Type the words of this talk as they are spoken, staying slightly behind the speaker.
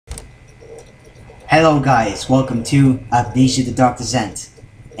Hello guys, welcome to Amnesia the Dark Descent,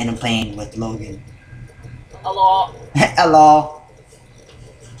 and I'm playing with Logan. Hello. Hello.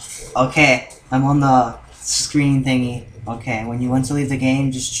 Okay, I'm on the screen thingy. Okay, when you want to leave the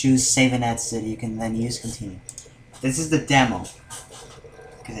game, just choose save and exit. You can then use continue. This is the demo,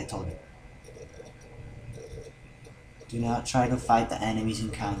 because I told you. Do not try to fight the enemies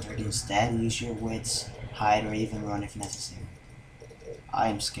encountered. Instead, use your wits, hide, or even run if necessary. I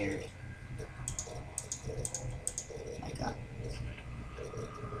am scared. My God.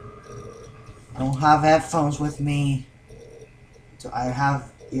 I don't have headphones with me. So I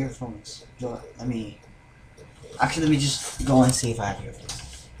have earphones. So let me just go and see if I have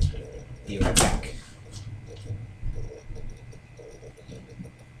earphones. Be right back.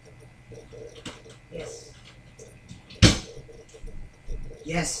 Yes.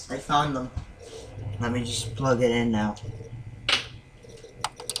 Yes, I found them. Let me just plug it in now.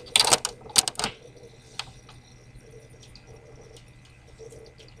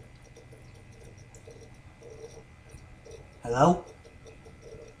 Hello?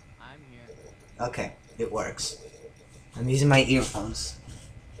 I'm here. Okay, it works. I'm using my earphones.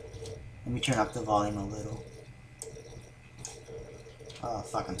 Let me turn up the volume a little. Oh,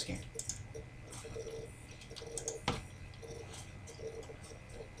 fuck, I'm scared.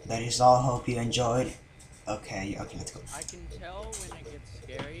 That is all. Hope you enjoyed. Okay, let's go. I can tell when it gets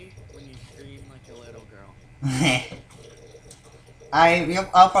scary when you scream like a little girl.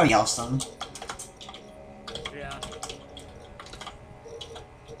 I'll probably yell some. Yeah.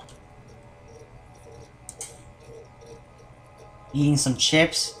 Eating some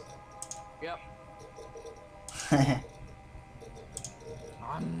chips. Yep.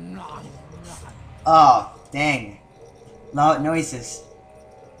 Oh, dang. Loud noises.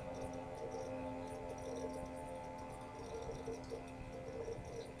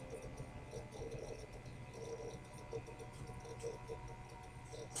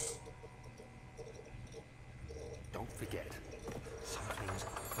 Don't forget, some things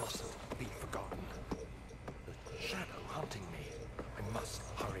mustn't be forgotten. The shadow hunting me. I must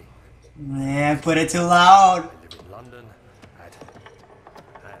hurry. Man, put it too loud. I live in London at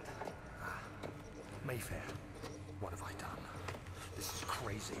Mayfair. What have I done? This is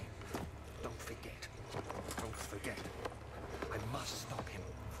crazy. Don't forget. Don't forget. I must stop him.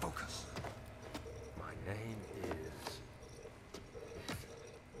 Focus. My name is...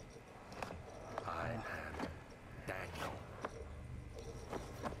 I am Daniel.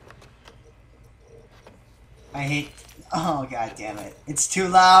 I hate. Oh, god damn it. It's too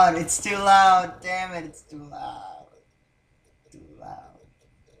loud. It's too loud. Damn it. It's too loud. Too loud.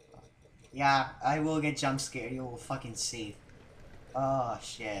 Yeah, I will get jump scared. You will fucking see. Oh,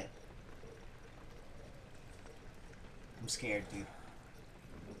 shit. I'm scared, dude.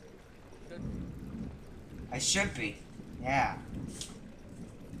 I should be. Yeah.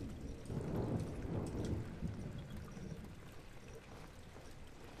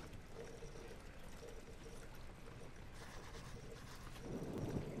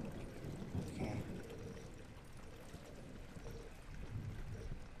 Okay.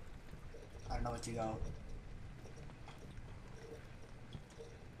 I don't know where to go.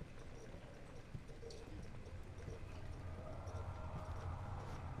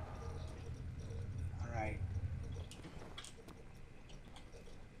 Alright.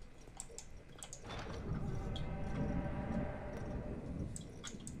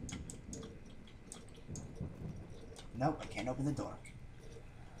 Nope, I can't open the door.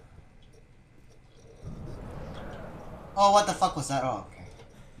 Oh, what the fuck was that? Oh, okay.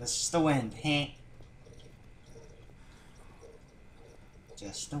 That's just the wind. Hey.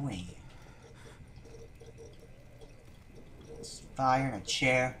 Just the wind. It's fire in a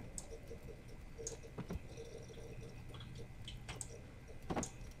chair.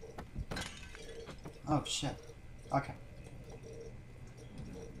 Oh shit. Okay.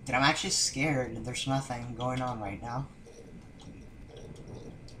 Dude, I'm actually scared and there's nothing going on right now.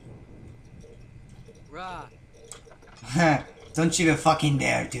 Rah. Don't you fucking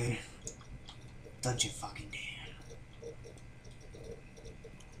dare, dude. Don't you fucking dare.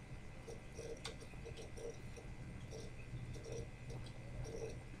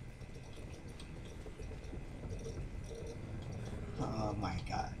 Oh my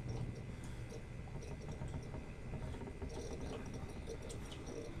god.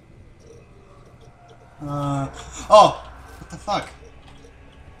 Oh! What the fuck?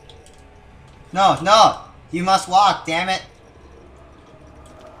 No, no! You must walk, damn it!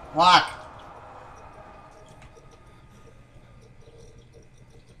 Walk!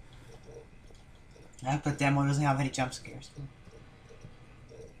 Yeah, but demo doesn't have any jump scares.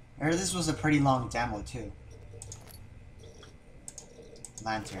 I heard this was a pretty long demo too.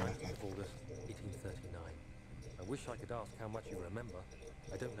 Lantern, okay. Of August, 1839. I wish I could ask how much you remember.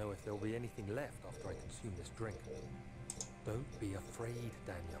 I don't know if there'll be anything left after I consume this drink. Don't be afraid,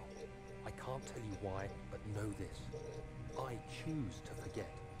 Daniel. I can't tell you why, but know this. I choose to forget.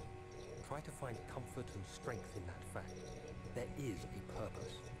 Try to find comfort and strength in that fact. There is a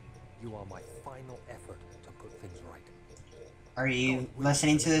purpose. You are my final effort to put things right. Are you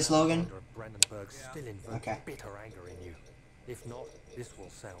listening to this, Logan? Brandenburg still invokes Okay. bitter anger in you. If not, this will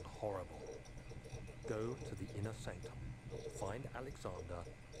sound horrible. Go to the inner sanctum, find Alexander,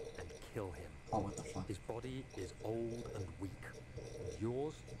 and kill him. Oh, what the fuck? His body is old and weak, and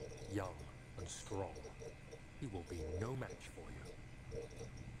yours, young and strong. He will be no match for you.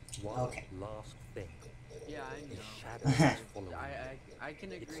 One Okay. last thing. Yeah, I His know. shadow is following you. I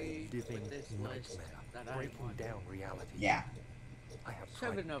can It's agree a living with this list nightmare, that I breaking want. down reality. Yeah. I have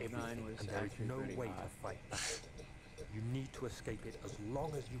tried 7 of 9 everything, was and there is actually no pretty way high. to fight back. You need to escape it as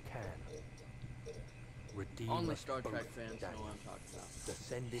long as you can. Redeem Only us Star both, Trek fans know Daniel. what I'm talking about.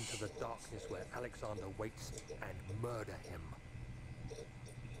 Descend into the darkness where Alexander waits and murder him.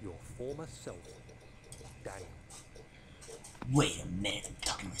 Your former self, Daniel. Wait a minute, I'm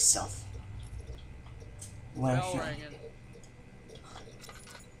talking to myself. What Bell if ringing.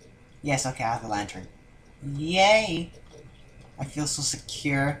 Yes, okay, I have the lantern. Yay! I feel so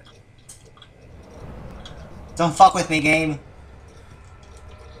secure. Don't fuck with me, game.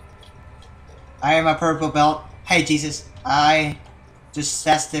 I am a purple belt. Hey, Jesus. I just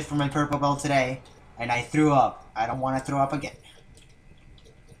tested for my purple belt today, and I threw up. I don't want to throw up again.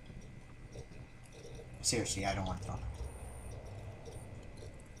 Seriously, I don't want to throw up.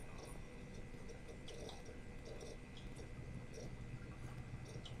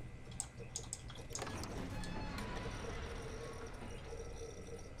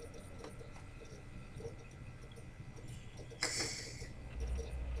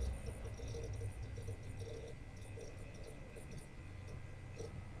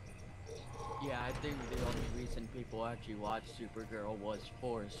 Yeah, I think the only reason people actually watched Supergirl was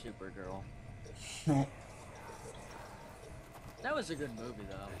for Supergirl. That was a good movie,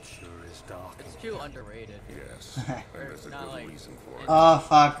 though. It sure is dark. It's too underrated. Yes, and there's a Not good like- reason for it. Oh,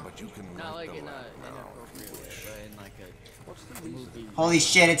 fuck. But you can Not light like the in a lamp now if inappropriate you way, wish. but in like What's the a reason? movie. Holy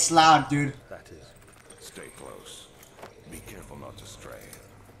shit, it's loud, dude. That is. Stay close. Be careful not to stray.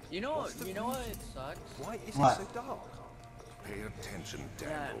 You know what? You know what? It sucks. Why is What? it so dark? Pay attention, Yeah.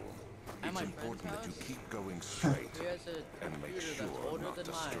 Daniel. At It's my important friend's that you house? keep going straight. He has a And make computer that's sure older not than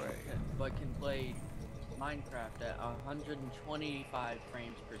to mine, stray. but can play Minecraft at 125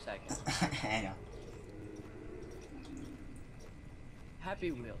 frames per second. I know.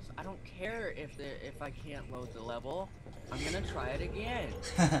 Happy Wheels. I don't care if I can't load the level. I'm gonna try it again.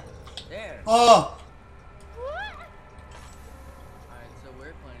 There. Oh! Alright, so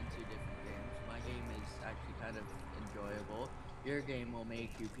we're playing 2 different games. My game is actually kind of enjoyable. Your game will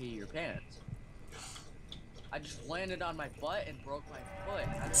make you pee your pants. I just landed on my butt and broke my foot.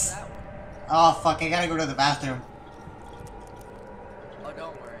 How does that work? Oh, fuck, I gotta go to the bathroom. Oh,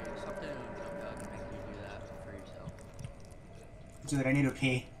 don't worry. Something will come out and make you do that for yourself. Dude, I need to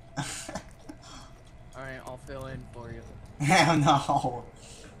pee. Alright, I'll fill in for you. Hell no.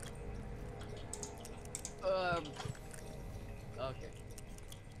 Okay.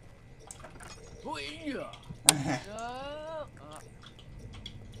 Hoo-yah! Well,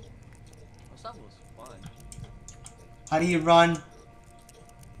 that was fun. How do you run?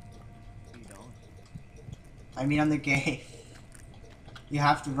 You don't. I mean, on the game. You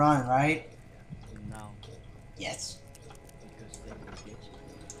have to run, right? No. Yes. Because they will get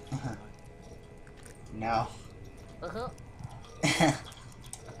you. No. Uh-huh.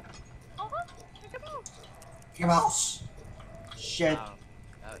 Your mouse. Shit. Wow.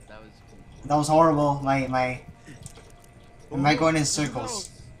 That was cool. That was horrible. Am I going in circles?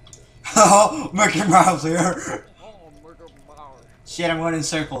 Oh, Mickey Mouse here. Oh, murder Mouse. Shit, I'm going in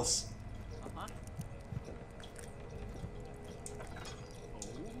circles. Uh-huh.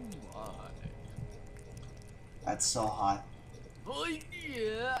 Oh my. That's so hot. Oh yeah.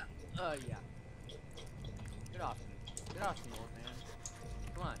 Yeah. Get off me. Get off me, old man.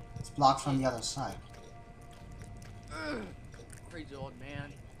 Come on. It's blocked from the other side. Ugh. Crazy old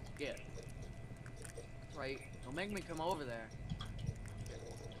man. Get. That's right. Don't make me come over there.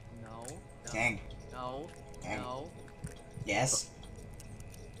 No. No. Dang. No. Dang. No. Yes.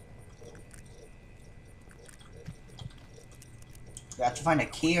 You have to find a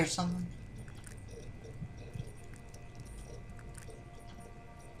key or something?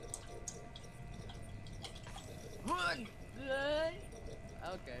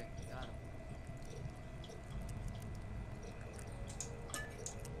 Okay.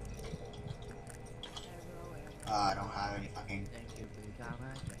 I don't have any fucking... Thank you for the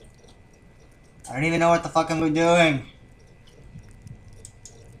comment. I don't even know what the fuck I'm doing.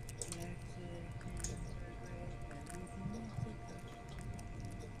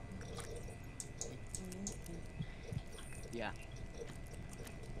 Yeah.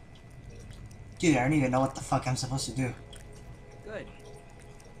 Dude, I don't even know what the fuck I'm supposed to do. Good.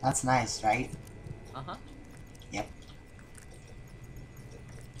 That's nice, right? Uh-huh. Yep.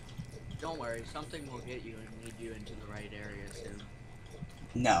 Don't worry, something will get you and lead you into the right area soon.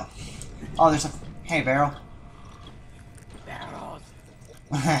 No. Oh, there's a... Hey, barrel. Barrels!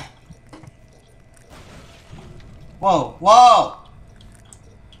 Whoa, whoa!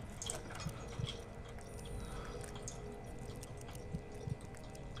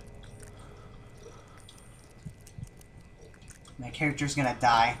 My character's gonna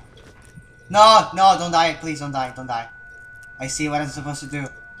die. No, no, don't die. Please don't die, don't die. I see what I'm supposed to do.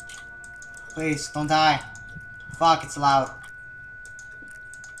 Please, don't die. Fuck, it's loud.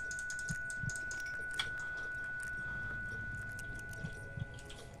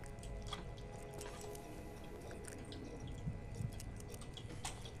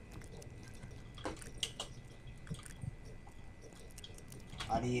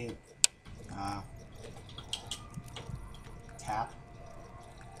 How do you... tap?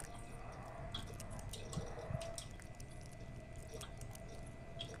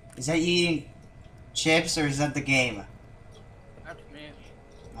 Is that you eating chips or is that the game? That's me.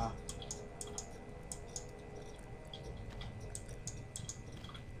 Oh.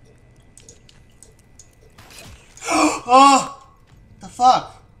 Oh! The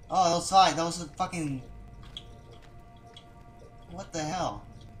fuck? Oh, that was fine. That was a fucking... What the hell?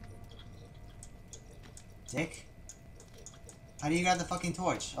 Dick? How do you grab the fucking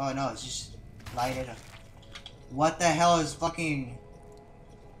torch? Oh no, it's just light it up. What the hell is fucking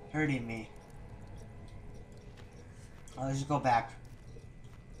hurting me? Oh, let's just go back.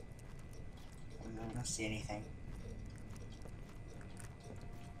 I don't see anything.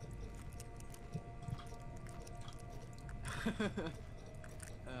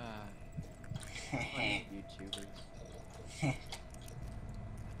 Funny YouTubers.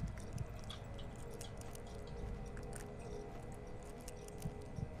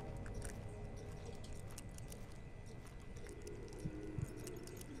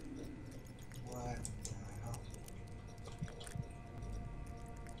 What the hell?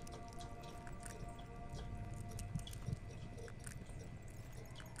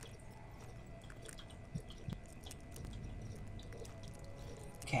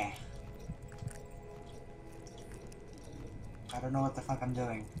 Okay. I don't know what the fuck I'm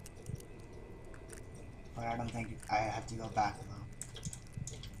doing. But I don't think I have to go back though.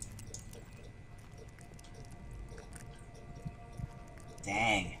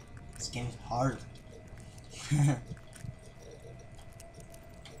 Dang. This game's hard.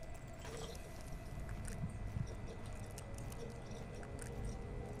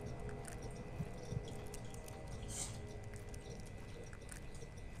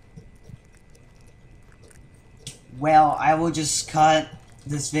 Well, I will just cut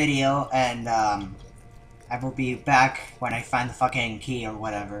this video and I will be back when I find the fucking key or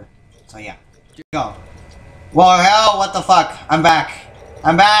whatever. So yeah. Go. Whoa, hell, what the fuck? I'm back.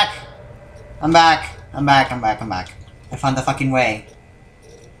 I'm back. I'm back. I'm back. I'm back. I'm back. I found the fucking way.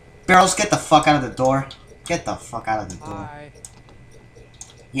 Barrels, get the fuck out of the door. Get the fuck out of the door. Hi.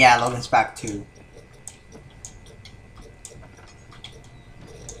 Yeah, Logan's back too.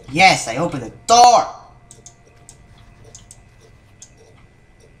 Yes, I opened the door!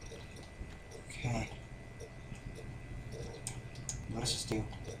 Okay. What does this do?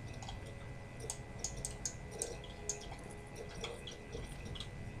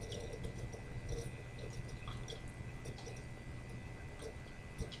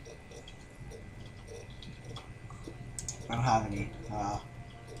 I don't have any.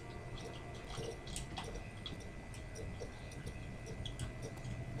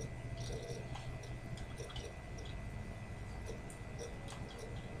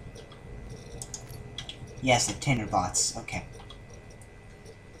 Yes, the tinder bots. Okay.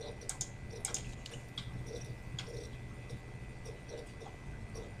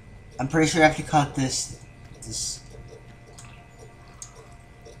 I'm pretty sure I have to cut this.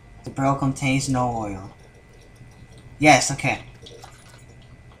 The barrel contains no oil. Yes, okay.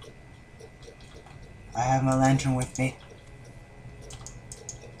 I have my lantern with me.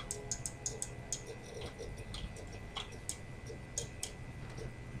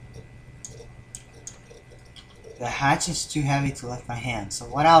 The hatch is too heavy to lift my hand, so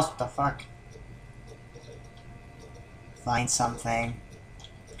what else the fuck? Find something.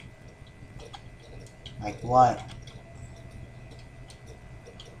 Like what?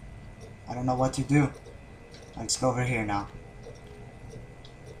 I don't know what to do. Let's go over here now.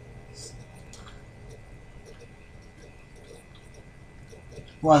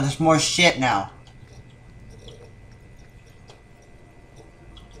 Well, there's more shit now.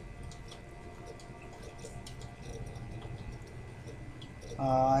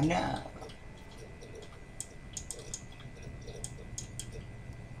 No.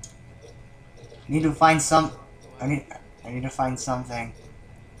 Need to find some. I need to find something.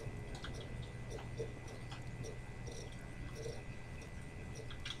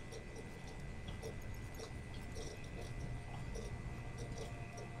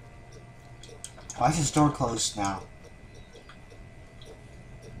 Why is this door closed now?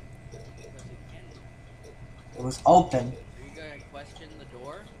 It was open. Are you gonna question the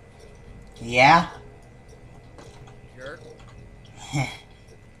door? Yeah? Jerk.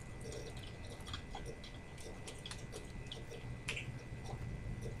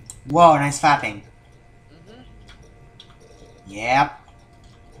 Whoa, nice fapping. Mm-hmm. Yep.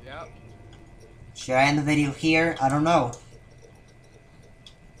 Yep. Should I end the video here? I don't know.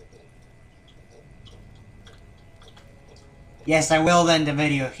 Yes, I will end the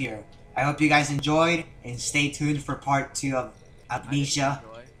video here. I hope you guys enjoyed, and stay tuned for part 2 of Amnesia,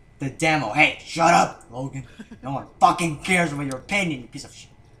 Enjoy. the demo. Hey, shut up, Logan. No one fucking cares about your opinion, you piece of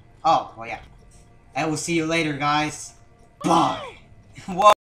shit. Oh, well, yeah. I will see you later, guys. Bye. Whoa.